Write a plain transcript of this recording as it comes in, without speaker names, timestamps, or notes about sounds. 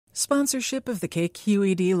Sponsorship of the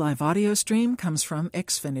KQED live audio stream comes from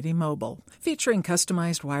Xfinity Mobile, featuring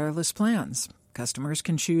customized wireless plans. Customers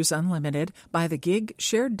can choose unlimited, by the gig,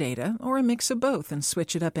 shared data, or a mix of both and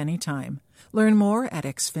switch it up anytime. Learn more at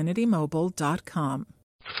xfinitymobile.com.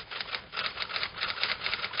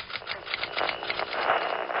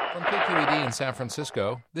 From KQED in San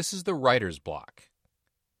Francisco, this is the Writer's Block.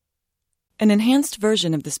 An enhanced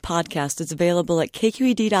version of this podcast is available at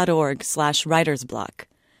kqed.org/writersblock.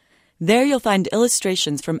 There you'll find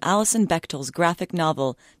illustrations from Alison Bechdel's graphic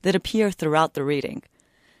novel that appear throughout the reading.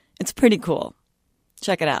 It's pretty cool.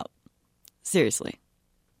 Check it out. Seriously.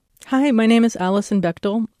 Hi, my name is Alison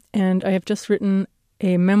Bechdel, and I have just written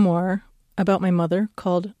a memoir about my mother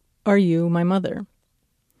called Are You My Mother?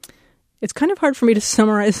 It's kind of hard for me to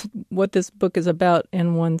summarize what this book is about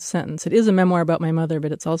in one sentence. It is a memoir about my mother,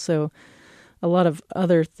 but it's also a lot of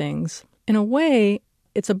other things. In a way,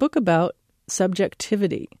 it's a book about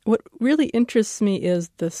subjectivity. What really interests me is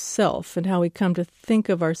the self and how we come to think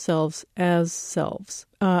of ourselves as selves.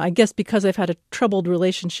 I guess because I've had a troubled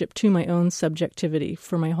relationship to my own subjectivity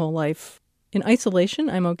for my whole life. In isolation,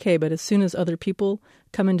 I'm okay, but as soon as other people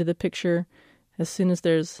come into the picture, as soon as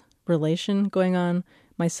there's relation going on,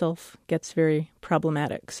 myself gets very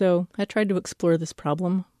problematic. So I tried to explore this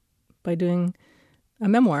problem by doing a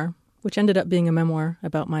memoir, which ended up being a memoir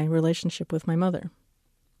about my relationship with my mother.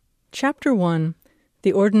 Chapter 1,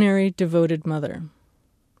 The Ordinary Devoted Mother.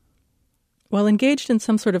 While engaged in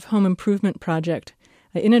some sort of home improvement project,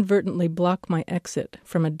 I inadvertently block my exit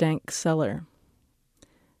from a dank cellar.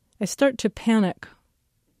 I start to panic.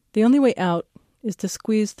 The only way out is to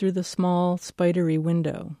squeeze through the small, spidery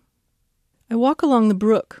window. I walk along the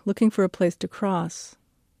brook, looking for a place to cross.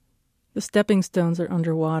 The stepping stones are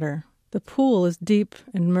underwater. The pool is deep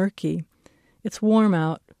and murky. It's warm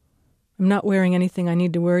out. I'm not wearing anything I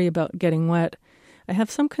need to worry about getting wet. I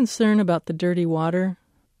have some concern about the dirty water,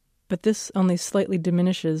 but this only slightly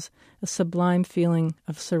diminishes a sublime feeling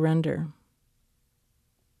of surrender.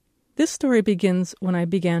 This story begins when I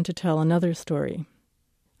began to tell another story.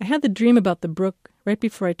 I had the dream about the brook right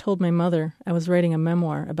before I told my mother I was writing a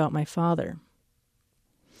memoir about my father.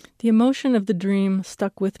 The emotion of the dream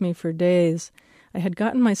stuck with me for days. I had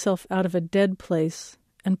gotten myself out of a dead place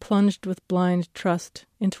and plunged with blind trust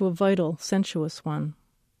into a vital, sensuous one.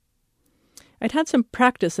 I'd had some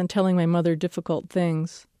practice in telling my mother difficult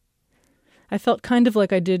things. I felt kind of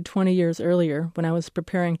like I did 20 years earlier when I was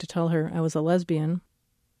preparing to tell her I was a lesbian,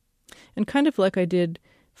 and kind of like I did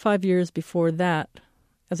 5 years before that,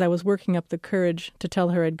 as I was working up the courage to tell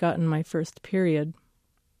her I'd gotten my first period.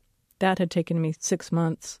 That had taken me 6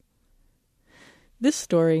 months. This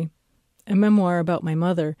story, a memoir about my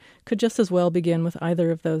mother, could just as well begin with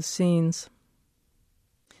either of those scenes.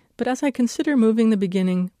 But as I consider moving the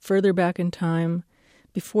beginning further back in time,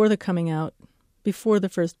 before the coming out, before the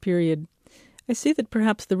first period, I see that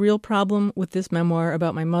perhaps the real problem with this memoir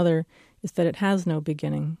about my mother is that it has no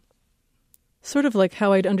beginning. Sort of like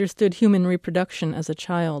how I'd understood human reproduction as a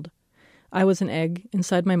child. I was an egg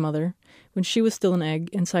inside my mother, when she was still an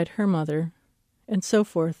egg inside her mother, and so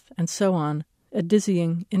forth and so on, a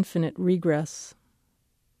dizzying, infinite regress.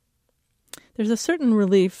 There's a certain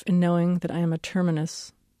relief in knowing that I am a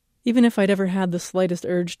terminus. Even if I'd ever had the slightest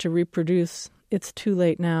urge to reproduce, it's too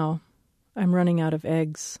late now. I'm running out of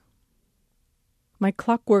eggs. My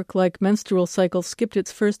clockwork-like menstrual cycle skipped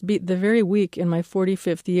its first beat the very week in my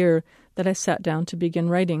 45th year that I sat down to begin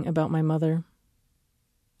writing about my mother.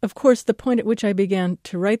 Of course, the point at which I began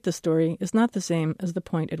to write the story is not the same as the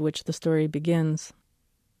point at which the story begins.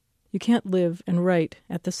 You can't live and write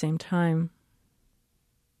at the same time.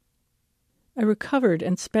 I recovered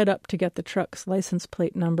and sped up to get the truck's license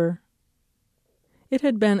plate number. It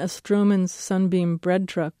had been a Stroman's Sunbeam bread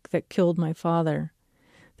truck that killed my father,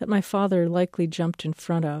 that my father likely jumped in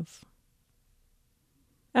front of.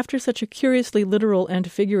 After such a curiously literal and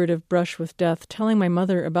figurative brush with death, telling my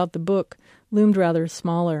mother about the book loomed rather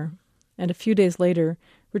smaller, and a few days later,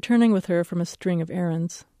 returning with her from a string of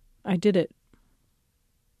errands, I did it.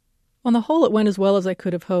 On the whole, it went as well as I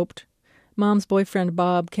could have hoped. Mom's boyfriend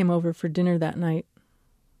Bob came over for dinner that night.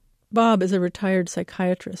 Bob is a retired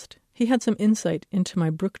psychiatrist. He had some insight into my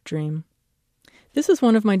brook dream. This is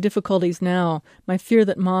one of my difficulties now, my fear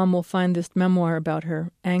that Mom will find this memoir about her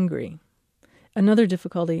angry. Another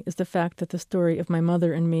difficulty is the fact that the story of my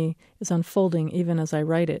mother and me is unfolding even as I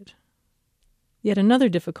write it. Yet another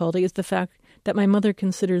difficulty is the fact that my mother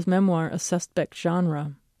considers memoir a suspect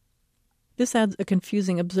genre. This adds a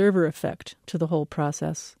confusing observer effect to the whole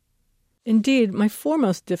process. Indeed, my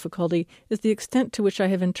foremost difficulty is the extent to which I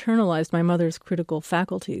have internalized my mother's critical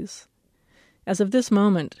faculties. As of this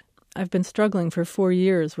moment, I've been struggling for 4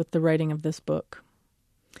 years with the writing of this book.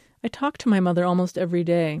 I talk to my mother almost every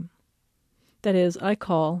day. That is, I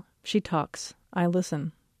call, she talks, I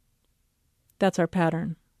listen. That's our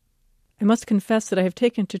pattern. I must confess that I have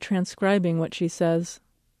taken to transcribing what she says.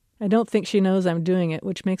 I don't think she knows I'm doing it,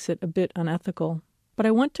 which makes it a bit unethical. But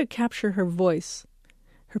I want to capture her voice,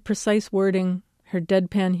 her precise wording, her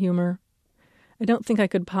deadpan humor. I don't think I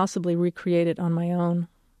could possibly recreate it on my own.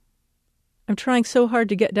 I'm trying so hard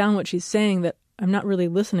to get down what she's saying that I'm not really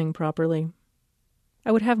listening properly.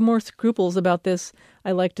 I would have more scruples about this,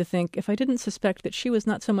 I like to think, if I didn't suspect that she was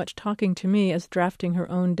not so much talking to me as drafting her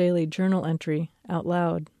own daily journal entry out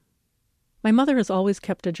loud. My mother has always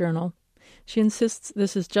kept a journal. She insists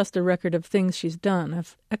this is just a record of things she's done,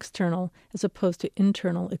 of external as opposed to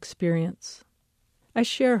internal experience. I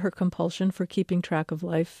share her compulsion for keeping track of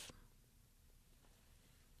life.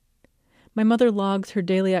 My mother logs her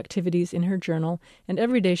daily activities in her journal, and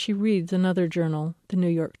every day she reads another journal, the New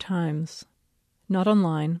York Times. Not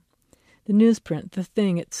online, the newsprint, the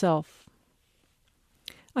thing itself.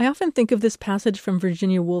 I often think of this passage from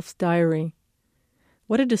Virginia Woolf's diary.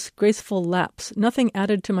 What a disgraceful lapse, nothing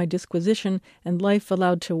added to my disquisition, and life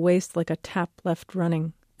allowed to waste like a tap left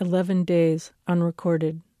running, 11 days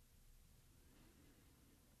unrecorded.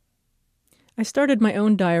 I started my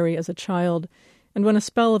own diary as a child, and when a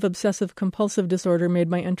spell of obsessive-compulsive disorder made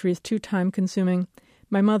my entries too time-consuming,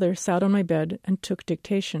 my mother sat on my bed and took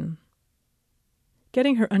dictation.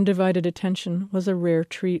 Getting her undivided attention was a rare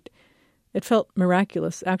treat. It felt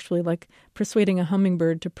miraculous, actually, like persuading a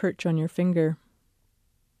hummingbird to perch on your finger.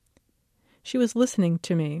 She was listening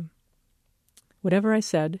to me. Whatever I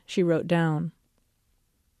said, she wrote down.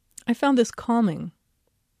 I found this calming,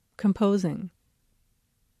 composing.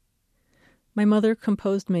 My mother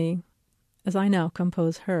composed me as I now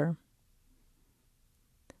compose her.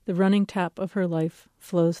 The running tap of her life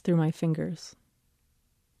flows through my fingers.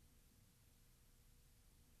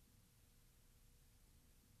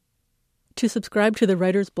 To subscribe to the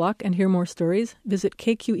Writer's Block and hear more stories, visit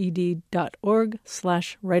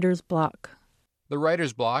kqed.org/writersblock. The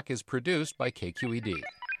Writer's Block is produced by KQED.